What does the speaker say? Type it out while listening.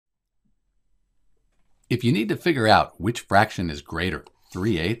If you need to figure out which fraction is greater,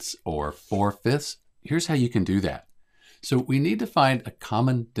 3/8 or 4/5, here's how you can do that. So we need to find a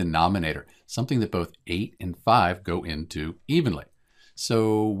common denominator, something that both 8 and 5 go into evenly.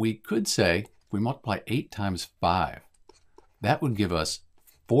 So we could say, if we multiply 8 times 5, that would give us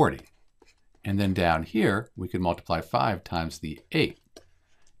 40. And then down here, we could multiply 5 times the 8.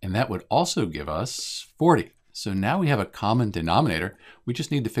 And that would also give us 40. So now we have a common denominator. We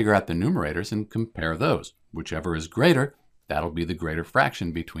just need to figure out the numerators and compare those. Whichever is greater, that'll be the greater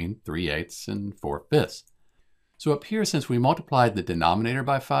fraction between 3/8 and 4/5. So up here, since we multiplied the denominator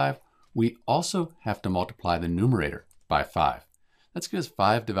by 5, we also have to multiply the numerator by 5. That's because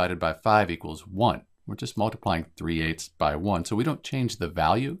 5 divided by 5 equals 1. We're just multiplying 3/8 by 1, so we don't change the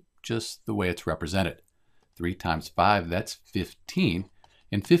value, just the way it's represented. 3 times 5, that's 15.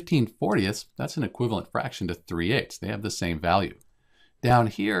 And 15/40, that's an equivalent fraction to 3/8. They have the same value. Down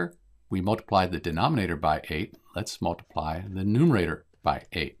here, we multiplied the denominator by 8. Let's multiply the numerator by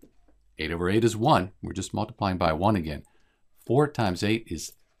 8. 8 over 8 is 1. We're just multiplying by 1 again. 4 times 8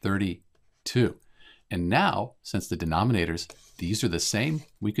 is 32. And now, since the denominators, these are the same,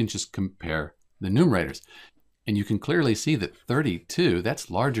 we can just compare the numerators. And you can clearly see that 32, that's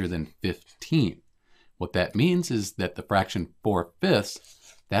larger than 15. What that means is that the fraction 4/5,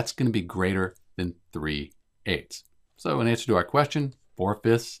 that's going to be greater than 3/8. So in answer to our question,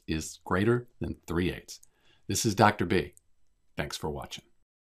 4/5 is greater than 3/8. This is Dr. B. Thanks for watching.